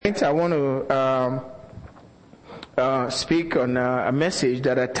I want to speak on a message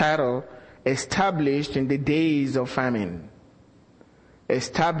that I titled Established in the Days of Famine.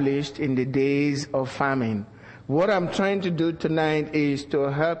 Established in the Days of Famine. What I'm trying to do tonight is to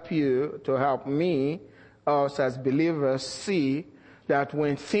help me, us as believers, see that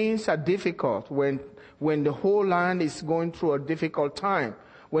when things are difficult, when the whole land is going through a difficult time,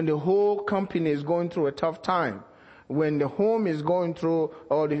 when the whole company is going through a tough time, when the home is going through,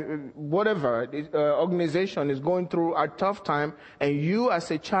 or whatever organization is going through a tough time, and you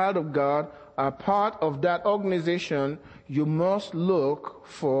as a child of God are part of that organization, you must look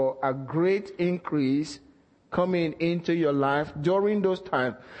for a great increase coming into your life during those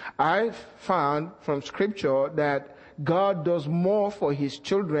times. I found from scripture that God does more for his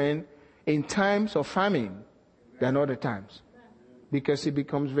children in times of famine than other times, because it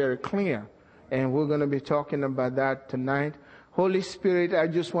becomes very clear. And we're going to be talking about that tonight. Holy Spirit, I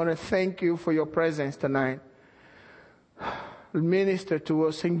just want to thank you for your presence tonight. Minister to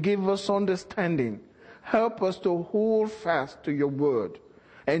us and give us understanding. Help us to hold fast to your word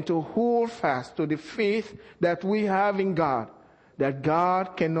and to hold fast to the faith that we have in God, that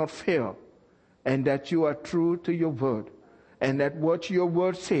God cannot fail and that you are true to your word, and that what your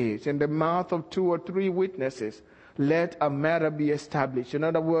word says in the mouth of 2 or 3 witnesses, let a matter be established. In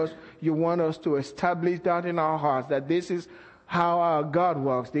other words, you want us to establish that in our hearts, that this is how our God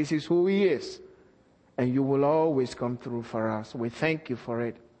works. This is who he is. And you will always come through for us. We thank you for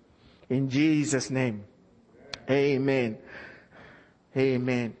it. In Jesus' name. Amen.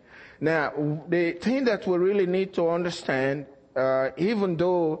 Amen. Now, the thing that we really need to understand, even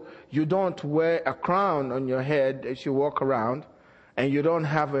though you don't wear a crown on your head as you walk around, and you don't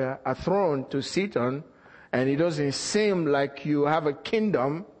have a throne to sit on, and it doesn't seem like you have a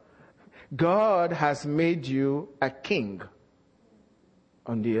kingdom, God has made you a king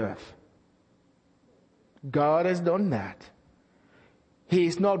on the earth. God has done that. He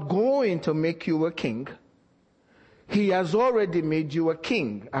is not going to make you a king. He has already made you a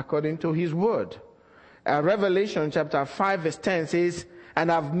king according to his word. Revelation chapter 5 verse 10 says, "And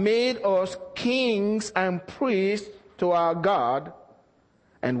I've made us kings and priests to our God,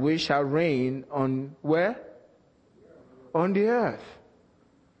 and we shall reign on where? On the earth."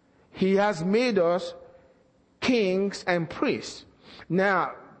 He has made us kings and priests.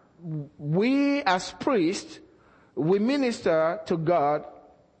 Now, we as priests, we minister to God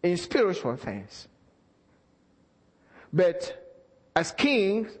in spiritual things. But as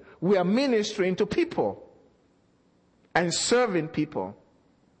kings, we are ministering to people and serving people.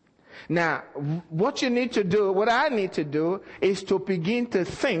 Now, what you need to do, what I need to do, is to begin to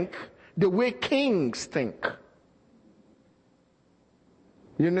think the way kings think.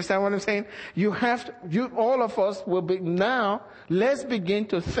 You understand what I'm saying? All of us will be, now, let's begin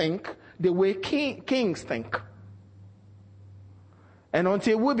to think the way kings think. And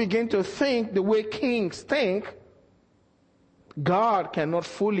until we begin to think the way kings think, God cannot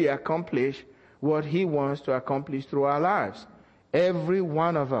fully accomplish what he wants to accomplish through our lives. Every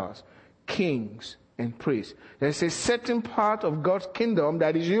one of us, kings and priests. There's a certain part of God's kingdom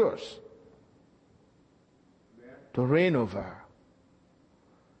that is yours to reign over.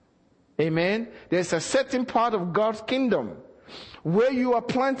 Amen. There's a certain part of God's kingdom where you are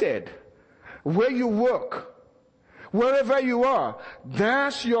planted, where you work, wherever you are.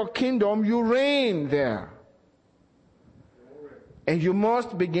 That's your kingdom. You reign there. And you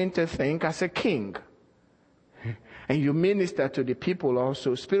must begin to think as a king. And you minister to the people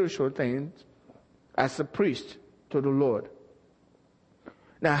also, spiritual things, as a priest to the Lord.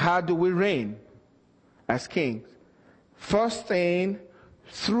 Now, how do we reign as kings? First thing,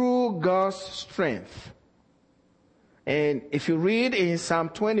 through God's strength. And if you read in Psalm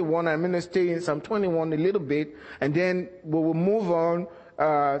 21, I'm going to stay in Psalm 21 a little bit, and then we will move on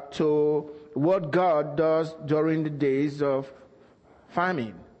to what God does during the days of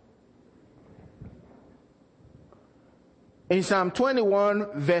famine. In Psalm 21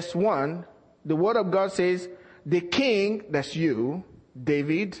 verse 1, the word of God says, "The king," that's you,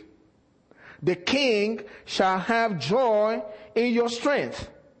 David, "the king shall have joy in your strength,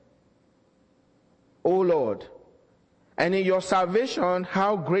 O Lord, and in your salvation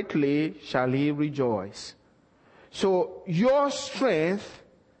how greatly shall he rejoice." So your strength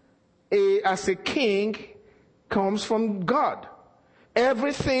as a king comes from God.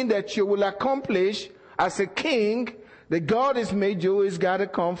 Everything that you will accomplish as a king that God has made you is got to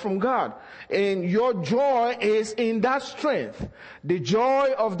come from God. And your joy is in that strength. The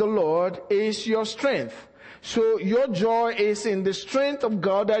joy of the Lord is your strength. So your joy is in the strength of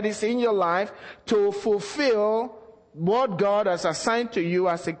God that is in your life to fulfill what God has assigned to you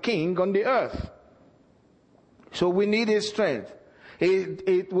as a king on the earth. So we need His strength.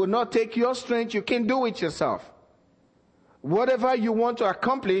 It will not take your strength. You can do it yourself. Whatever you want to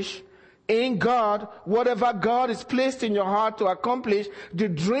accomplish in God, whatever God has placed in your heart to accomplish, the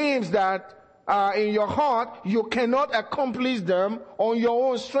dreams that are in your heart, you cannot accomplish them on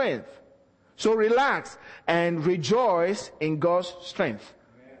your own strength. So relax and rejoice in God's strength,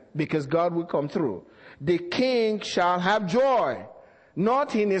 because God will come through. The king shall have joy,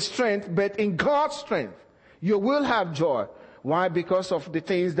 not in his strength, but in God's strength. You will have joy. Why? Because of the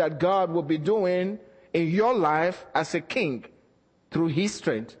things that God will be doing in your life as a king through His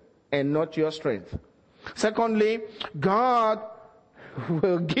strength and not your strength. Secondly, God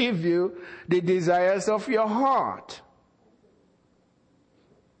will give you the desires of your heart.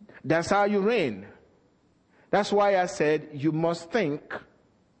 That's how you reign. That's why I said you must think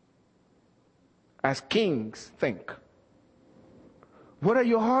as kings think. What are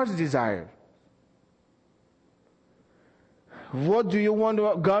your heart's desires? What do you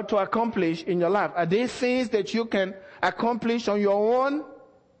want God to accomplish in your life? Are they things that you can accomplish on your own?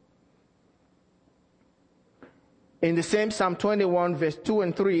 In the same Psalm 21 verse 2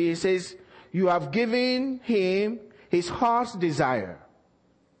 and 3, it says, you have given him his heart's desire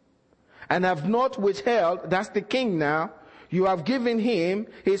and have not withheld, that's the king now, you have given him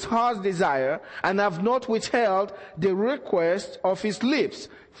his heart's desire and have not withheld the request of his lips.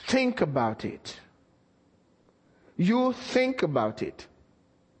 Think about it. You think about it.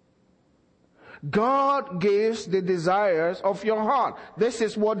 God gives the desires of your heart. This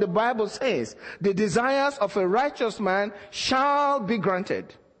is what the Bible says. The desires of a righteous man shall be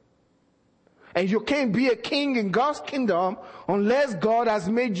granted. And you can't be a king in God's kingdom unless God has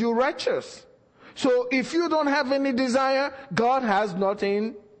made you righteous. So if you don't have any desire, God has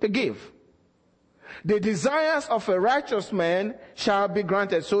nothing to give. The desires of a righteous man shall be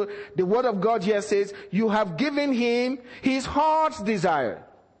granted. So the word of God here says, you have given him his heart's desire.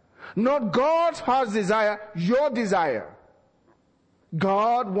 Not God's heart's desire, your desire.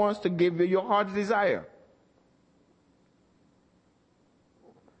 God wants to give you your heart's desire.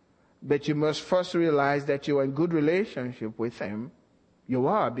 But you must first realize that you are in good relationship with him. You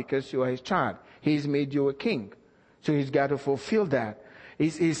are, because you are his child. He's made you a king. So he's got to fulfill that.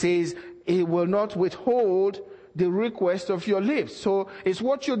 He says, he will not withhold the request of your lips. So it's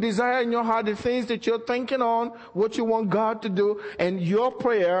what you desire in your heart, the things that you're thinking on, what you want God to do, and your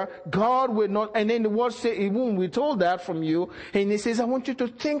prayer, God will not, and then the word says, even we told that from you, and he says, I want you to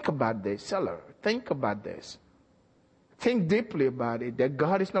think about this, seller. Think about this. Think deeply about it, that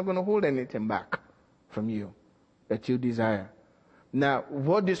God is not going to hold anything back from you that you desire. Now,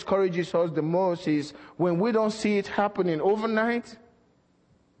 what discourages us the most is when we don't see it happening overnight,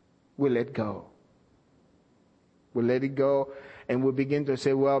 we let go. We let it go and we begin to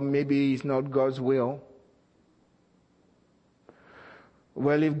say, well, maybe it's not God's will.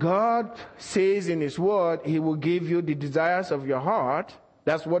 Well, if God says in His Word, He will give you the desires of your heart,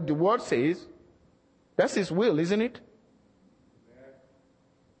 that's what the Word says. That's His will, isn't it?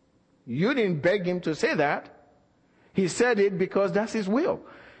 You didn't beg Him to say that. He said it because that's His will.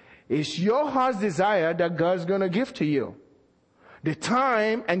 It's your heart's desire that God's going to give to you. The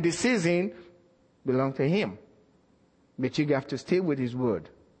time and the season belong to Him. But you have to stay with His Word.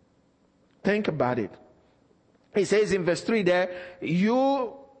 Think about it. He says in verse 3 there,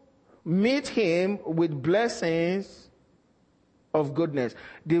 you meet Him with blessings of goodness.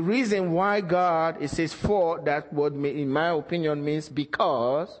 The reason why God, it says for, that word in my opinion means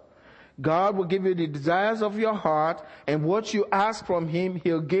because. God will give you the desires of your heart, and what you ask from Him,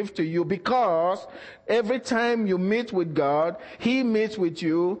 He'll give to you, because every time you meet with God, He meets with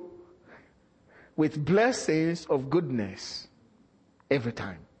you with blessings of goodness. Every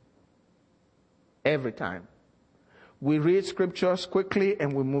time. Every time. We read scriptures quickly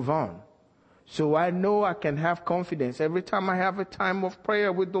and we move on. So I know I can have confidence. Every time I have a time of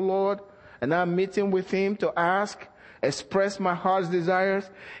prayer with the Lord, and I'm meeting with Him to ask, express my heart's desires,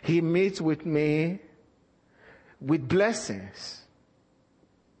 He meets with me with blessings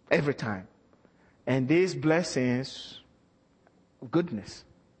every time. And these blessings of goodness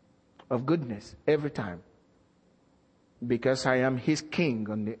every time. Because I am His king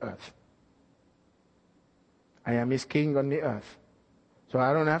on the earth. I am His king on the earth. So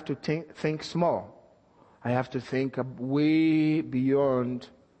I don't have to think small. I have to think way beyond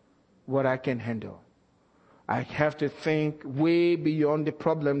what I can handle. I have to think way beyond the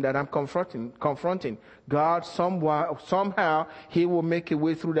problem that I'm confronting. God, somehow, He will make a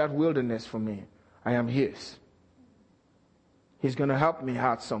way through that wilderness for me. I am His. He's going to help me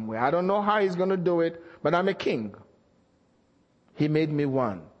out somewhere. I don't know how He's going to do it, but I'm a king. He made me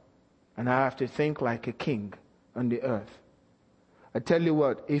one. And I have to think like a king on the earth. I tell you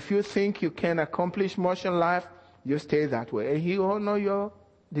what, if you think you can accomplish much in life, you stay that way. And He will know your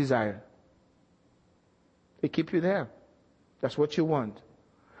desire. He keep you there. That's what you want.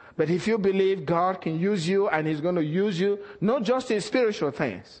 But if you believe God can use you and He's going to use you, not just in spiritual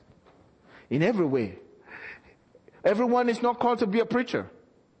things, in every way. Everyone is not called to be a preacher.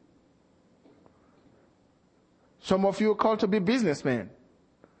 Some of you are called to be businessmen.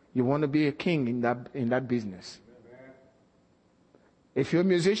 You want to be a king in that business. If you're a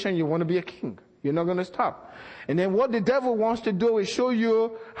musician, you want to be a king. You're not going to stop. And then what the devil wants to do is show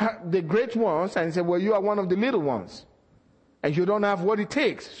you the great ones and say, well, you are one of the little ones. And you don't have what it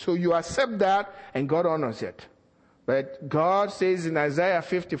takes. So you accept that and God honors it. But God says in Isaiah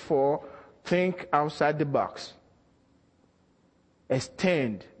 54, think outside the box.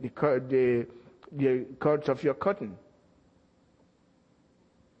 Extend the cords of your curtain.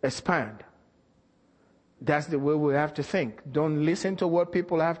 Expand. That's the way we have to think. Don't listen to what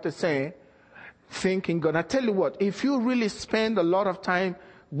people have to say. Think in God. I tell you what, if you really spend a lot of time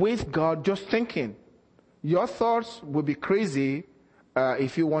with God just thinking, your thoughts will be crazy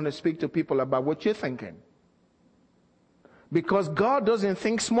if you want to speak to people about what you're thinking. Because God doesn't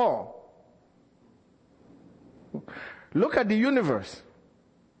think small. Look at the universe.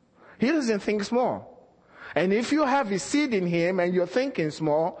 He doesn't think small. And if you have a seed in Him and you're thinking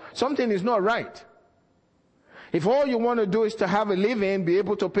small, something is not right. If all you want to do is to have a living, be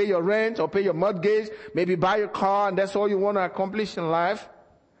able to pay your rent or pay your mortgage, maybe buy a car, and that's all you want to accomplish in life,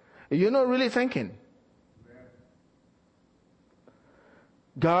 you're not really thinking.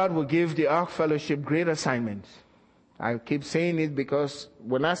 God will give the Ark Fellowship great assignments. I keep saying it because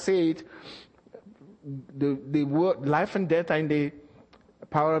when I say it, the word life and death are in the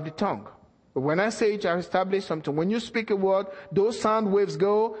power of the tongue. But when I say it, I establish something. When you speak a word, those sound waves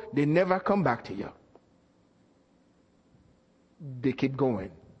go, they never come back to you. They keep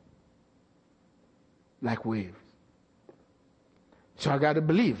going like waves. So I got to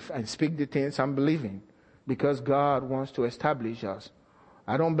believe and speak the things I'm believing because God wants to establish us.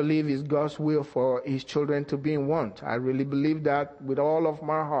 I don't believe it's God's will for His children to be in want. I really believe that with all of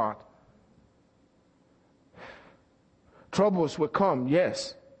my heart. Troubles will come,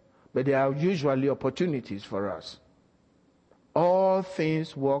 yes, but they are usually opportunities for us. All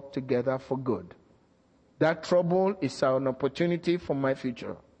things work together for good. That trouble is an opportunity for my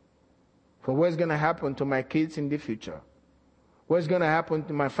future. For what's going to happen to my kids in the future. What's going to happen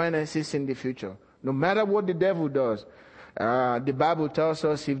to my finances in the future. No matter what the devil does. The Bible tells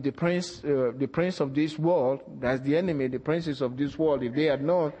us if the prince of this world, that's the enemy, the princes of this world, if they had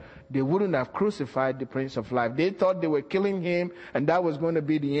known, they wouldn't have crucified the Prince of Life. They thought they were killing Him and that was going to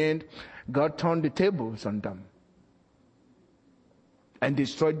be the end. God turned the tables on them and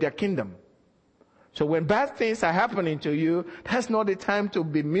destroyed their kingdom. So when bad things are happening to you, that's not the time to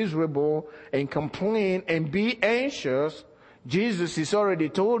be miserable and complain and be anxious. Jesus has already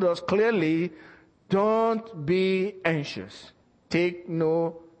told us clearly, don't be anxious. Take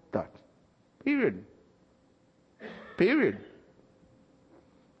no thought. Period. Period.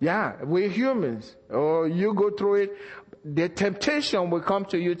 Yeah, we're humans. Or you go through it. The temptation will come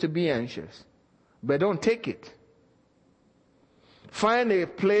to you to be anxious. But don't take it. Find a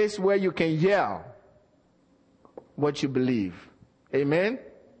place where you can yell what you believe. Amen?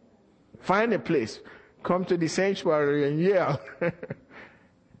 Find a place. Come to the sanctuary and yell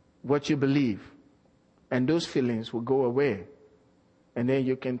what you believe. And those feelings will go away. And then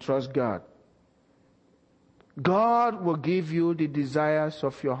you can trust God. God will give you the desires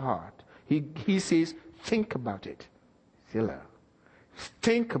of your heart. He says, think about it.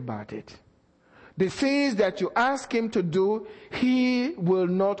 Think about it. The things that you ask Him to do, He will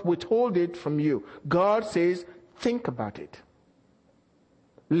not withhold it from you. God says, think about it.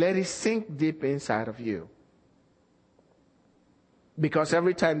 Let it sink deep inside of you. Because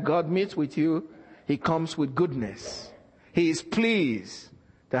every time God meets with you, He comes with goodness. He is pleased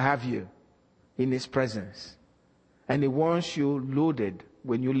to have you in His presence. And He wants you loaded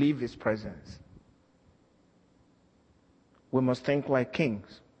when you leave His presence. We must think like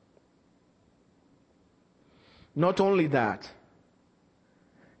kings. Not only that,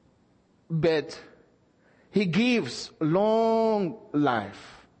 but He gives long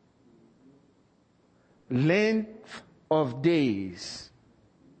life, length of days.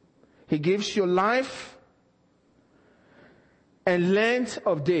 He gives you life and length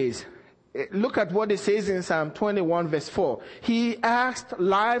of days. Look at what it says in Psalm 21 verse 4. He asked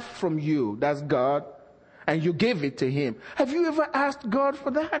life from you, that's God, and you gave it to Him. Have you ever asked God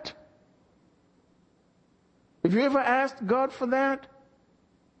for that? Have you ever asked God for that?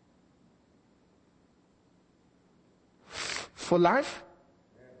 For life?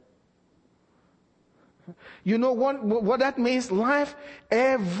 You know what that means? Life,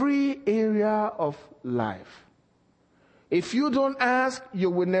 every area of life. If you don't ask, you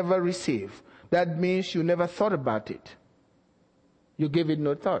will never receive. That means you never thought about it. You gave it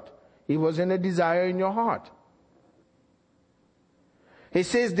no thought. It wasn't a desire in your heart. He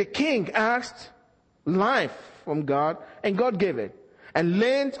says the king asked life from God, and God gave it. And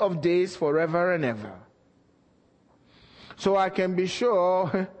length of days forever and ever. So I can be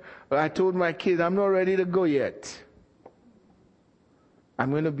sure, I told my kids, I'm not ready to go yet.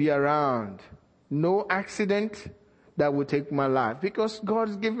 I'm going to be around. No accident that will take my life. Because God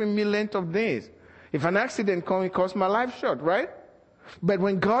is giving me length of days. If an accident comes, it costs my life short, right? But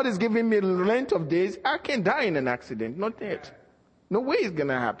when God is giving me length of days, I can die in an accident. Not yet. No way it's going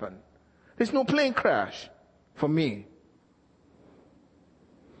to happen. There's no plane crash for me.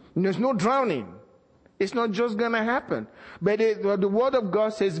 And there's no drowning. It's not just going to happen. But the word of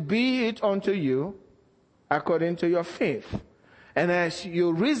God says, be it unto you according to your faith. And as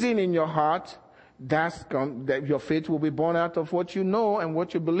you reason in your heart, that your faith will be born out of what you know and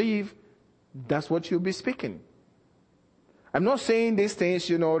what you believe. That's what you'll be speaking. I'm not saying these things,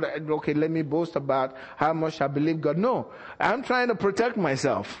 that, okay, let me boast about how much I believe God. No, I'm trying to protect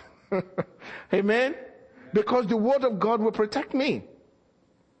myself. Amen? Because the word of God will protect me.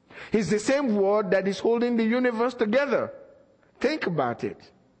 It's the same word that is holding the universe together. Think about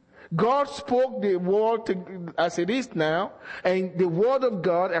it. God spoke the word as it is now, and the word of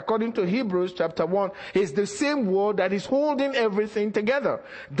God, according to Hebrews chapter 1, is the same word that is holding everything together.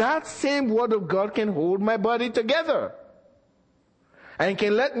 That same word of God can hold my body together. And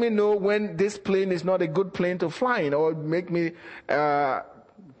can let me know when this plane is not a good plane to fly in, or make me,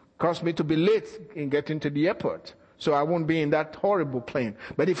 cause me to be late in getting to the airport. So I won't be in that horrible plane.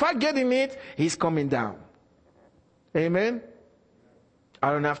 But if I get in it, he's coming down. Amen? I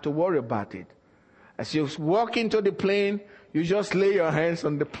don't have to worry about it. As you walk into the plane, you just lay your hands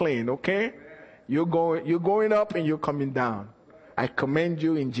on the plane, okay? You're going up and you're coming down. I commend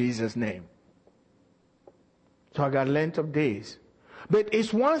you in Jesus' name. So I got length of days. But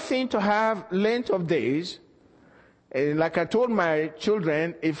it's one thing to have length of days. And like I told my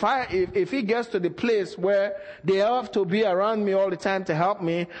children, if he gets to the place where they have to be around me all the time to help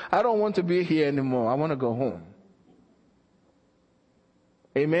me, I don't want to be here anymore. I want to go home.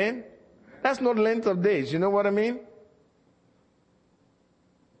 Amen? That's not length of days. You know what I mean?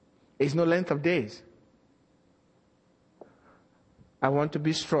 It's no length of days. I want to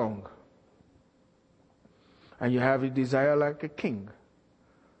be strong. And you have a desire like a king.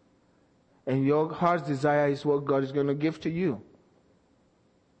 And your heart's desire is what God is going to give to you.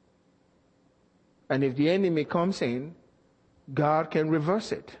 And if the enemy comes in, God can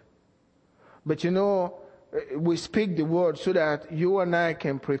reverse it. But we speak the word so that you and I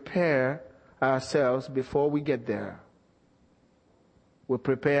can prepare ourselves before we get there. We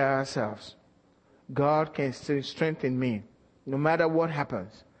prepare ourselves. God can still strengthen me. No matter what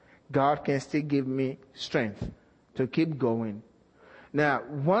happens, God can still give me strength to keep going. Now,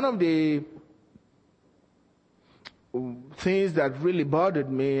 one of the things that really bothered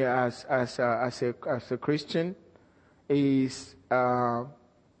me as a Christian is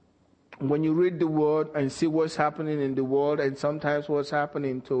when you read the word and see what's happening in the world, and sometimes what's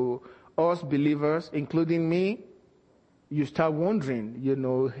happening to us believers, including me, you start wondering,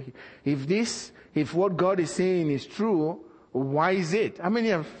 if what God is saying is true, why is it? How many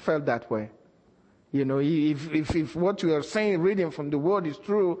have felt that way? If what you are saying, reading from the word is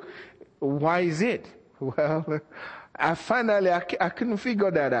true, why is it? Well, I couldn't figure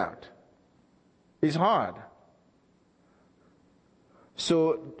that out. It's hard.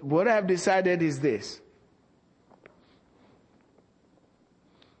 So what I've decided is this.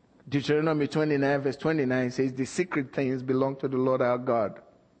 Deuteronomy 29 verse 29 says, the secret things belong to the Lord our God.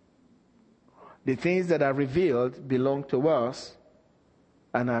 The things that are revealed belong to us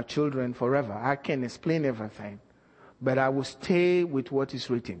and our children forever. I can't explain everything, but I will stay with what is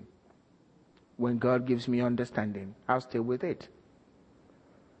written. When God gives me understanding, I'll stay with it.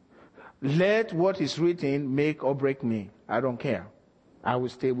 Let what is written make or break me. I don't care. I will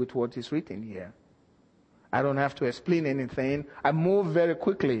stay with what is written here. I don't have to explain anything. I move very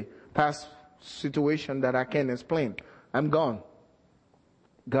quickly past situation that I can't explain. I'm gone.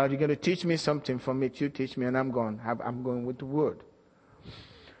 God, you're going to teach me something from it. You teach me and I'm gone. I'm going with the word.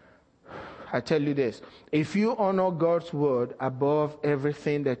 I tell you this, if you honor God's word above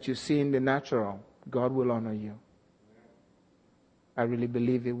everything that you see in the natural, God will honor you. I really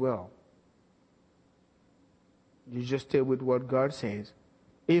believe He will. You just stay with what God says.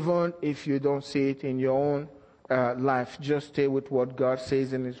 Even if you don't see it in your own life, just stay with what God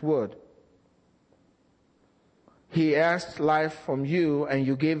says in His Word. He asked life from you and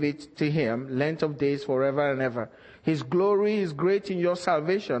you gave it to Him, length of days forever and ever. His glory is great in your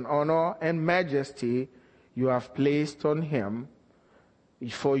salvation, honor and majesty you have placed on Him,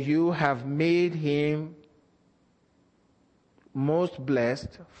 for you have made Him most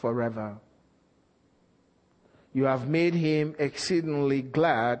blessed forever. You have made Him exceedingly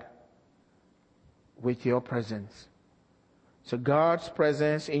glad with your presence. So God's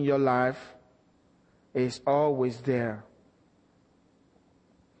presence in your life is always there.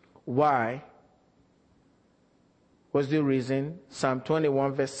 Why? What's the reason? Psalm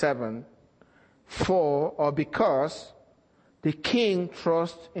 21 verse 7. For or because the king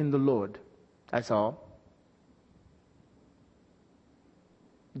trusts in the Lord. That's all.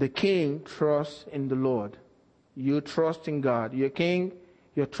 The king trusts in the Lord. You trust in God. You're king,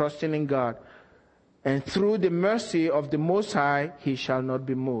 you're trusting in God. And through the mercy of the Most High, He shall not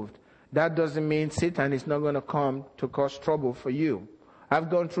be moved. That doesn't mean Satan is not going to come to cause trouble for you. I've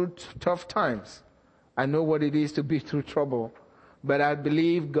gone through tough times. I know what it is to be through trouble. But I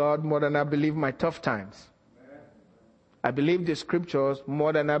believe God more than I believe my tough times. I believe the scriptures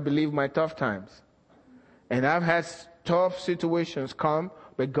more than I believe my tough times. And I've had tough situations come,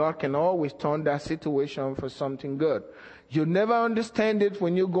 but God can always turn that situation for something good. You never understand it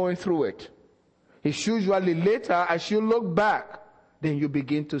when you're going through it. It's usually later, as you look back, then you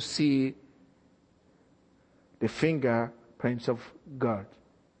begin to see the fingerprints of God.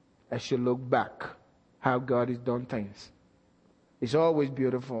 As you look back, how God has done things. It's always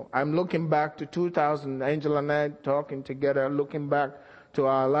beautiful. I'm looking back to 2000, Angel and I talking together, looking back to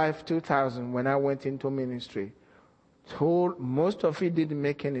our life 2000 when I went into ministry. Most of it didn't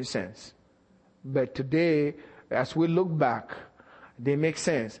make any sense. But today, as we look back, they make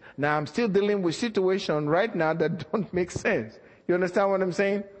sense. Now I'm still dealing with situations right now that don't make sense. You understand what I'm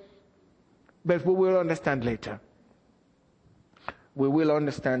saying? But we will understand later. We will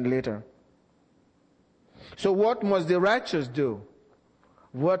understand later. So what must the righteous do?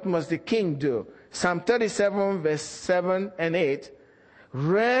 What must the king do? Psalm 37 verse 7 and 8.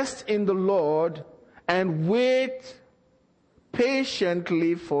 Rest in the Lord and wait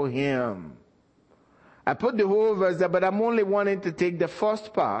patiently for Him. I put the whole verse there, but I'm only wanting to take the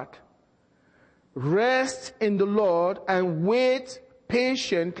first part. Rest in the Lord and wait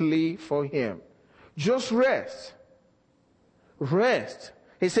patiently for Him. Just rest. Rest.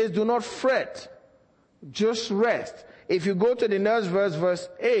 He says, do not fret. Just rest. If you go to the next verse, verse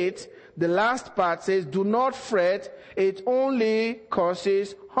 8, the last part says, do not fret. It only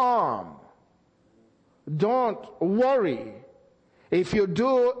causes harm. Don't worry. If you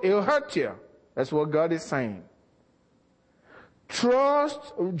do, it'll hurt you. That's what God is saying.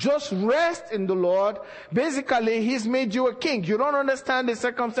 Trust, just rest in the Lord. Basically, He's made you a king. You don't understand the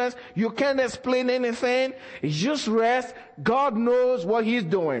circumstance. You can't explain anything. Just rest. God knows what He's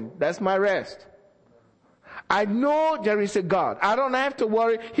doing. That's my rest. I know there is a God. I don't have to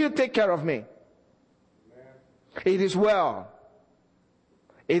worry. He'll take care of me. It is well.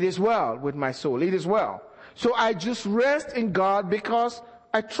 It is well with my soul. It is well. So I just rest in God because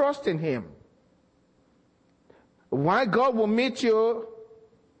I trust in Him. Why God will meet you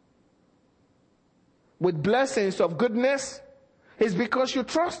with blessings of goodness is because you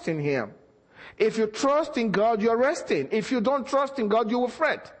trust in Him. If you trust in God, you're resting. If you don't trust in God, you will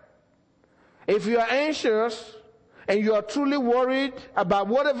fret. If you are anxious and you are truly worried about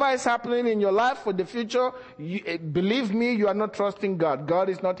whatever is happening in your life for the future, believe me, you are not trusting God. God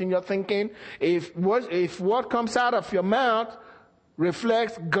is not in your thinking. If what comes out of your mouth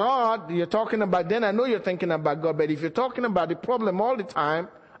reflects God, you're talking about, then I know you're thinking about God. But if you're talking about the problem all the time,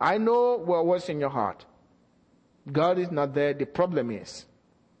 I know what's in your heart. God is not there. The problem is.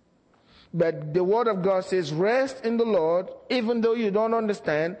 But the Word of God says, rest in the Lord, even though you don't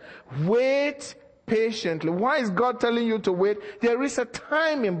understand. Wait patiently. Why is God telling you to wait? There is a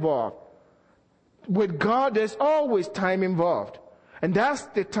time involved. With God, there's always time involved. And that's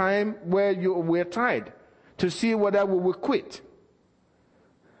the time where we're tried to see whether we will quit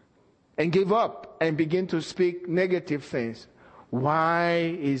and give up and begin to speak negative things.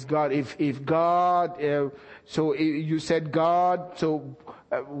 Why is God, if God, so you said God, so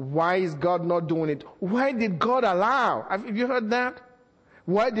why is God not doing it? Why did God allow? Have you heard that?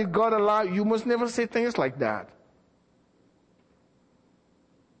 Why did God allow? You must never say things like that.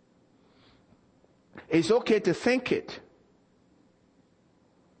 It's okay to think it.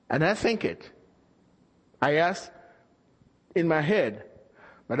 And I think it. I ask in my head,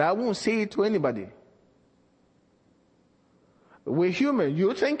 but I won't say it to anybody. We're human.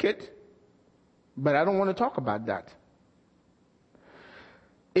 You think it, but I don't want to talk about that.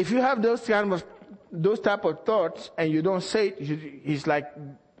 If you have those type of thoughts and you don't say it, it's like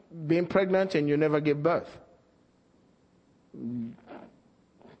being pregnant and you never give birth.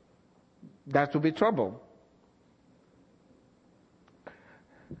 That will be trouble.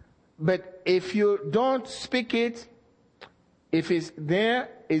 But if you don't speak it, if it's there,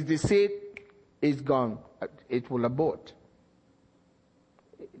 it's the seed, it's gone. It will abort.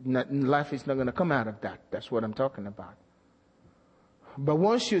 Life is not going to come out of that. That's what I'm talking about. But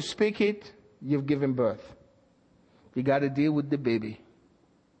once you speak it, you've given birth. You got to deal with the baby.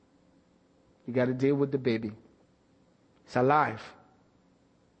 You got to deal with the baby. It's alive.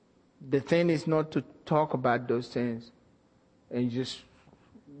 The thing is not to talk about those things and just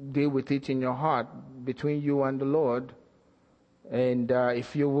deal with it in your heart between you and the Lord. And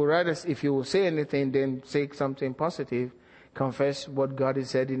if you will say anything, then say something positive. Confess what God has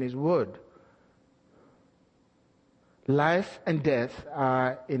said in His Word. Life and death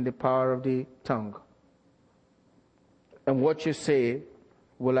are in the power of the tongue. And what you say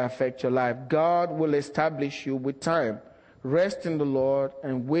will affect your life. God will establish you with time. Rest in the Lord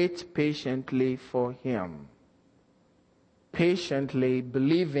and wait patiently for Him. Patiently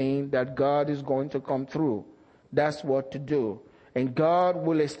believing that God is going to come through. That's what to do. And God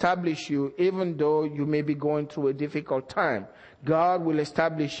will establish you even though you may be going through a difficult time. God will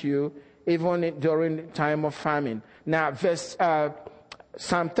establish you even during the time of famine. Now,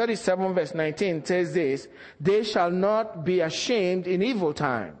 Psalm 37 verse 19 says this, they shall not be ashamed in evil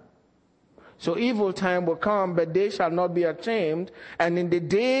time. So evil time will come, but they shall not be ashamed. And in the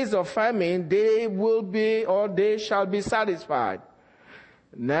days of famine, they shall be satisfied.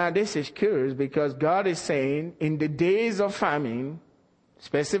 Now this is curious because God is saying in the days of famine,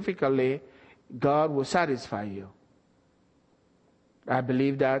 specifically, God will satisfy you. I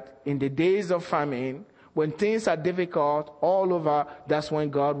believe that in the days of famine, when things are difficult all over, that's when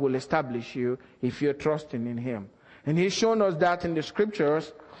God will establish you if you're trusting in Him. And He's shown us that in the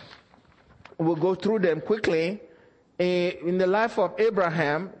scriptures. We'll go through them quickly. In the life of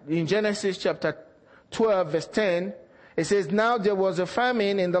Abraham, in Genesis chapter 12 verse 10, it says, now there was a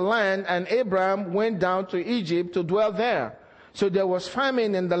famine in the land, and Abraham went down to Egypt to dwell there. So there was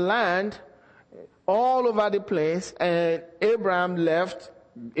famine in the land all over the place, and Abraham left.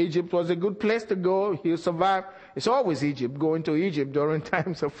 Egypt was a good place to go. He survived. It's always Egypt, going to Egypt during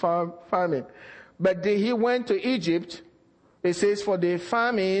times of famine. But he went to Egypt. It says, for the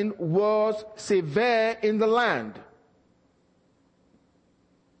famine was severe in the land.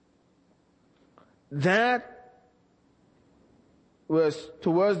 That was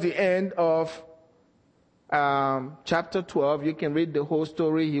towards the end of chapter 12. You can read the whole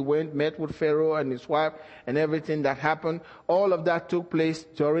story. He went, met with Pharaoh and his wife and everything that happened. All of that took place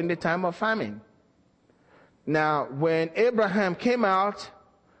during the time of famine. Now, when Abraham came out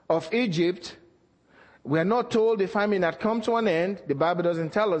of Egypt, we are not told the famine had come to an end. The Bible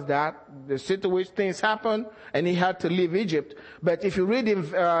doesn't tell us that. The situation, things happened, and he had to leave Egypt. But if you read in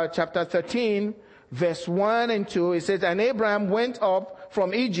chapter 13, verse 1 and 2, it says, and Abraham went up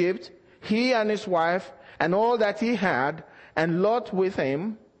from Egypt, he and his wife, and all that he had, and Lot with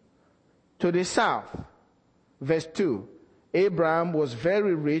him, to the south. Verse 2, Abraham was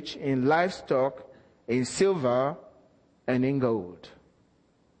very rich in livestock, in silver, and in gold.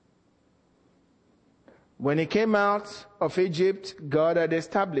 When he came out of Egypt, God had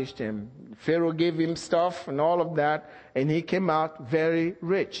established him. Pharaoh gave him stuff and all of that, and he came out very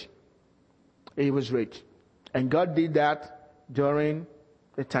rich. He was rich. And God did that during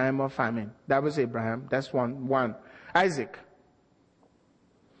the time of famine. That was Abraham. That's one. Isaac.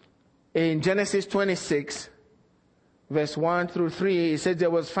 In Genesis 26, verse 1 through 3, it says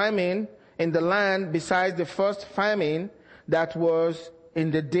there was famine in the land besides the first famine that was in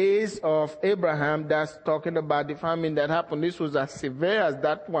the days of Abraham. That's talking about the famine that happened. This was as severe as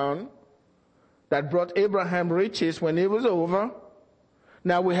that one that brought Abraham riches when it was over.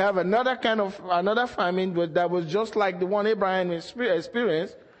 Now we have another famine that was just like the one Abraham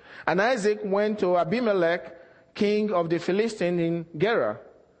experienced. And Isaac went to Abimelech, king of the Philistines in Gerar.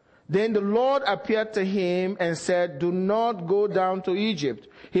 Then the Lord appeared to him and said, do not go down to Egypt.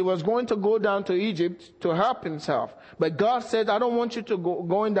 He was going to go down to Egypt to help himself. But God said, I don't want you to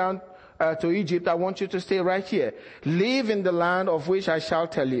going down to Egypt. I want you to stay right here. Live in the land of which I shall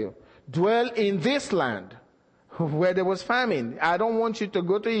tell you. Dwell in this land where there was famine. I don't want you to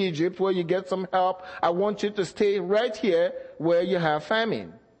go to Egypt where you get some help. I want you to stay right here where you have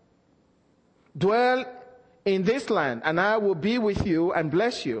famine. Dwell in this land, and I will be with you and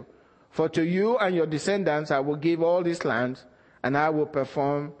bless you. For to you and your descendants I will give all these lands, and I will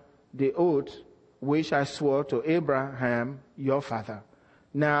perform the oath which I swore to Abraham, your father.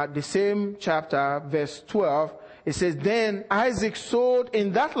 Now, the same chapter, verse 12, it says, then Isaac sowed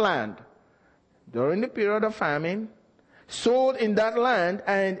in that land during the period of famine, sowed in that land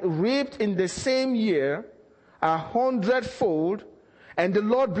and reaped in the same year 100-fold, and the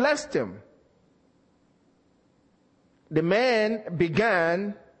Lord blessed him. The man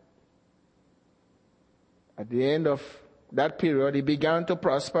began, at the end of that period, he began to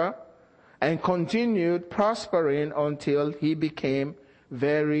prosper and continued prospering until he became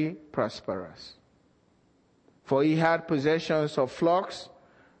very prosperous. For he had possessions of flocks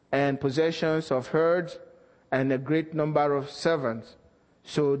and possessions of herds and a great number of servants.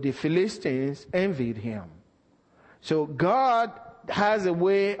 So the Philistines envied him. So God has a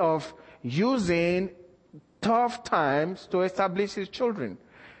way of using tough times to establish his children.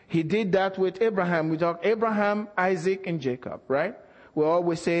 He did that with Abraham. We talk Abraham, Isaac, and Jacob, right? We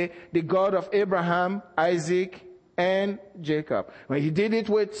always say the God of Abraham, Isaac, and Jacob. When he did it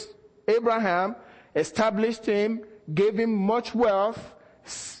with Abraham, established him, gave him much wealth,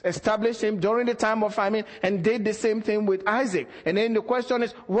 established him during the time of famine, and did the same thing with Isaac. And then the question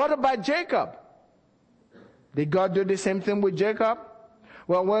is, what about Jacob? Did God do the same thing with Jacob?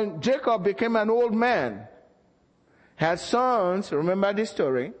 Well, when Jacob became an old man, had sons, remember this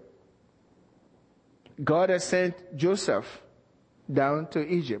story, God had sent Joseph down to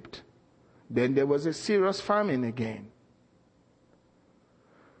Egypt. Then there was a serious famine again.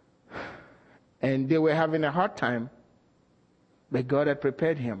 And they were having a hard time, but God had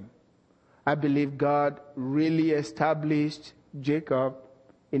prepared him. I believe God really established Jacob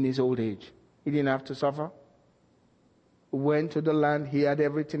in his old age. He didn't have to suffer. Went to the land, he had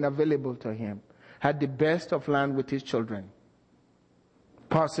everything available to him. Had the best of land with his children.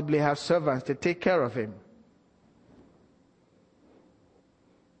 Possibly have servants to take care of him.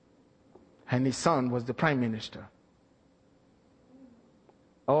 And his son was the prime minister.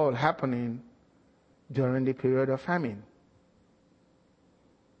 All happening during the period of famine.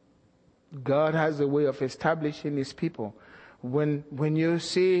 God has a way of establishing his people. When you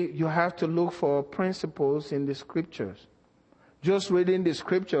see, you have to look for principles in the scriptures. Just reading the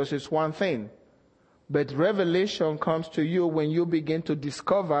scriptures is one thing. But revelation comes to you when you begin to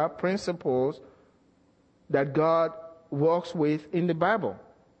discover principles that God works with in the Bible.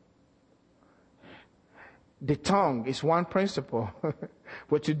 The tongue is one principle.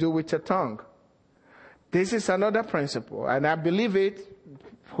 What you do with your tongue. This is another principle. And I believe it.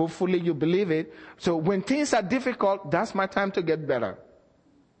 Hopefully you believe it. So when things are difficult, that's my time to get better.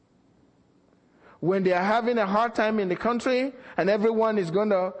 When they are having a hard time in the country and everyone is going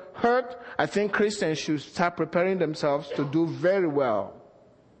to hurt, I think Christians should start preparing themselves to do very well.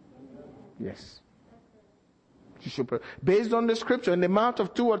 Yes. You should based on the scripture, in the mouth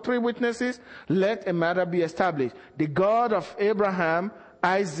of 2 or 3 witnesses, let a matter be established. The God of Abraham,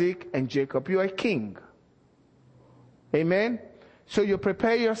 Isaac, and Jacob. You are a king. Amen? So you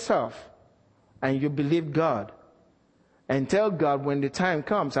prepare yourself and you believe God. And tell God when the time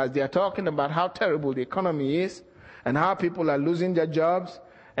comes, as they are talking about how terrible the economy is and how people are losing their jobs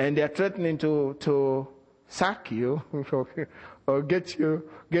and they are threatening to sack you or get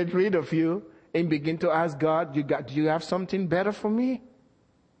rid of you, and begin to ask God, do you have something better for me?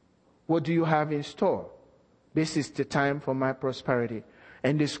 What do you have in store? This is the time for my prosperity.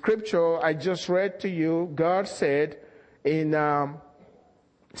 And the scripture I just read to you, God said in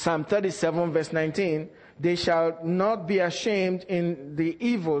Psalm 37 verse 19, they shall not be ashamed in the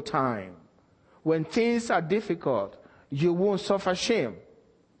evil time. When things are difficult, you won't suffer shame.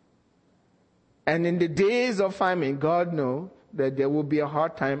 And in the days of famine, God knows that there will be a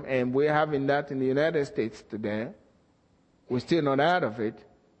hard time, and we're having that in the United States today. We're still not out of it.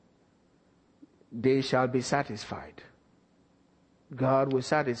 They shall be satisfied. God will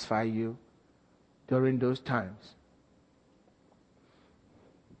satisfy you during those times.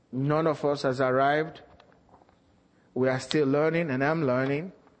 None of us has arrived. We are still learning, and I'm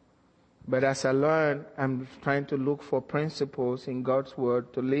learning. But as I learn, I'm trying to look for principles in God's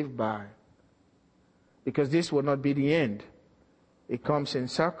word to live by. Because this will not be the end. It comes in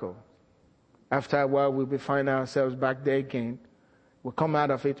circle. After a while, we'll find ourselves back there again. We'll come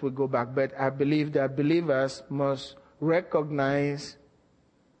out of it, we'll go back. But I believe that believers must recognize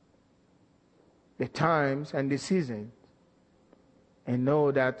the times and the seasons. And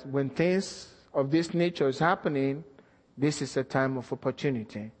know that when things of this nature is happening, this is a time of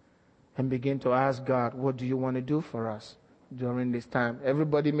opportunity. And begin to ask God, what do you want to do for us during this time?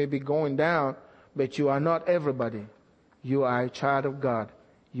 Everybody may be going down, but you are not everybody. You are a child of God.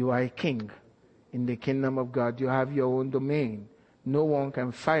 You are a king. in the kingdom of God. You have your own domain. No one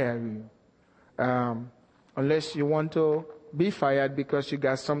can fire you. Unless you want to be fired because you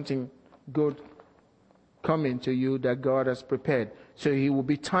got something good coming to you that God has prepared. So it will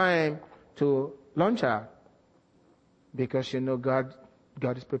be time to launch out because you know God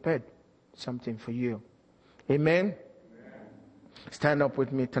has prepared something for you. Amen? Stand up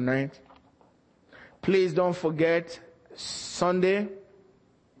with me tonight. Please don't forget Sunday.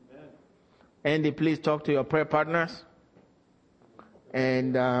 Andy, please talk to your prayer partners.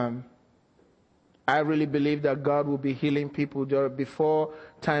 And I really believe that God will be healing people before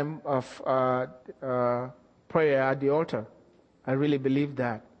time of prayer at the altar. I really believe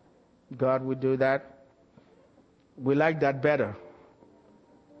that God will do that. We like that better.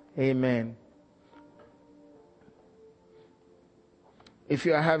 Amen. If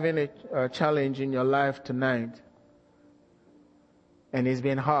you are having a challenge in your life tonight and it's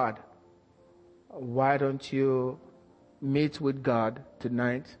been hard, why don't you meet with God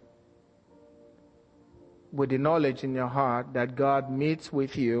tonight with the knowledge in your heart that God meets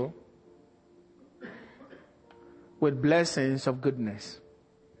with you with blessings of goodness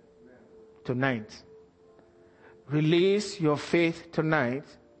tonight. Release your faith tonight,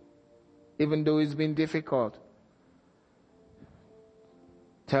 even though it's been difficult.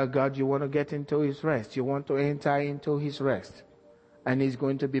 Tell God you want to get into His rest. You want to enter into His rest. And it's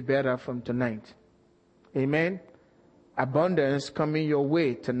going to be better from tonight. Amen. Abundance coming your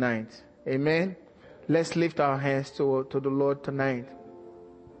way tonight. Amen. Let's lift our hands to the Lord tonight.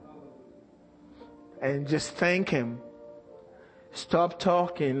 And just thank Him. Stop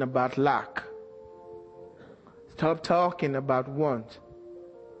talking about lack. Stop talking about want.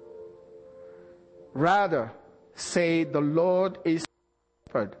 Rather, say, the Lord is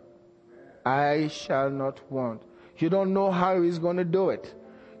shepherd. I shall not want. You don't know how He's going to do it.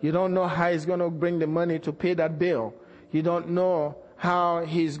 You don't know how He's going to bring the money to pay that bill. You don't know how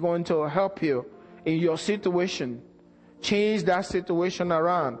He's going to help you in your situation. Change that situation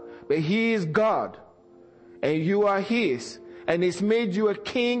around. But He is God. And you are His. And He's made you a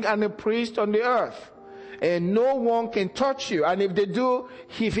king and a priest on the earth. And no one can touch you. And if they do,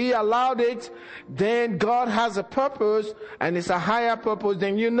 if He allowed it, then God has a purpose, and it's a higher purpose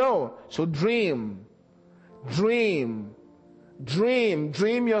than you know. So dream. Dream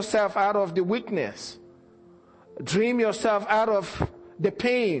yourself out of the weakness. Dream yourself out of the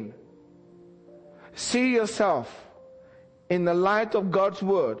pain. See yourself in the light of God's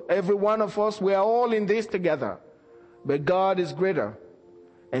word. Every one of us, we are all in this together. But God is greater.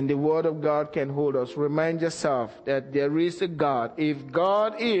 And the word of God can hold us. Remind yourself that there is a God. If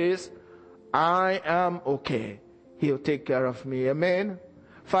God is, I am okay. He'll take care of me. Amen.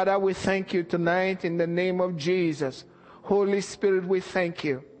 Father, we thank you tonight in the name of Jesus. Holy Spirit, we thank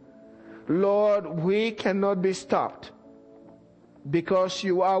you. Lord, we cannot be stopped because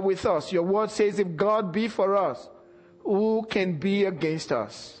you are with us. Your word says, if God be for us, who can be against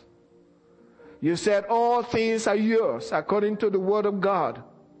us? You said all things are yours according to the word of God.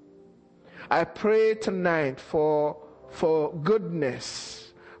 I pray tonight for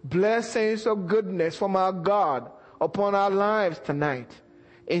goodness, blessings of goodness from our God upon our lives tonight.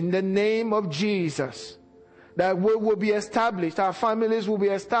 In the name of Jesus, that we will be established, our families will be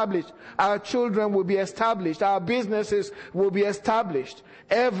established, our children will be established, our businesses will be established.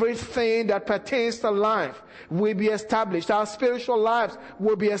 Everything that pertains to life will be established. Our spiritual lives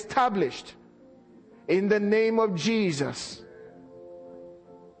will be established. In the name of Jesus.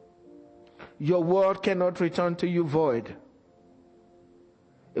 Your word cannot return to you void.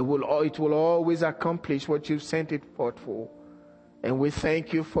 It will always accomplish what you've sent it forth for. And we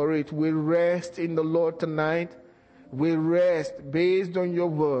thank you for it. We rest in the Lord tonight. We rest based on your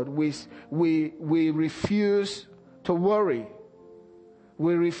word. We refuse to worry.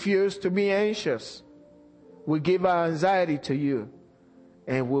 We refuse to be anxious. We give our anxiety to you.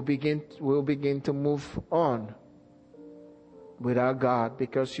 And we'll begin to move on with our God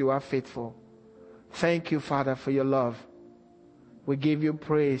because you are faithful. Thank you, Father, for your love. We give you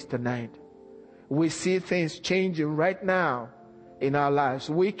praise tonight. We see things changing right now in our lives.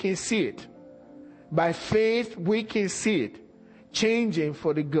 We can see it. By faith, we can see it changing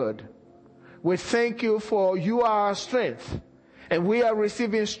for the good. We thank you for you are our strength. And we are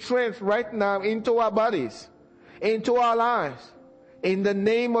receiving strength right now into our bodies, into our lives. In the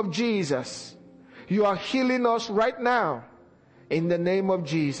name of Jesus. You are healing us right now. In the name of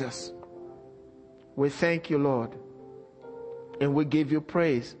Jesus. We thank you, Lord. And we give you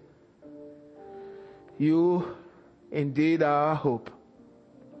praise. You indeed are our hope.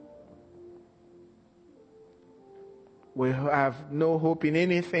 We have no hope in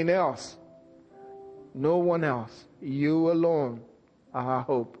anything else No one else. You alone are our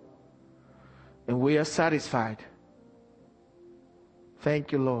hope. And we are satisfied.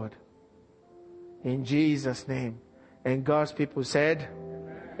 Thank you, Lord. In Jesus' name. And God's people said,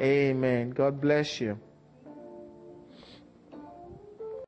 Amen. God bless you.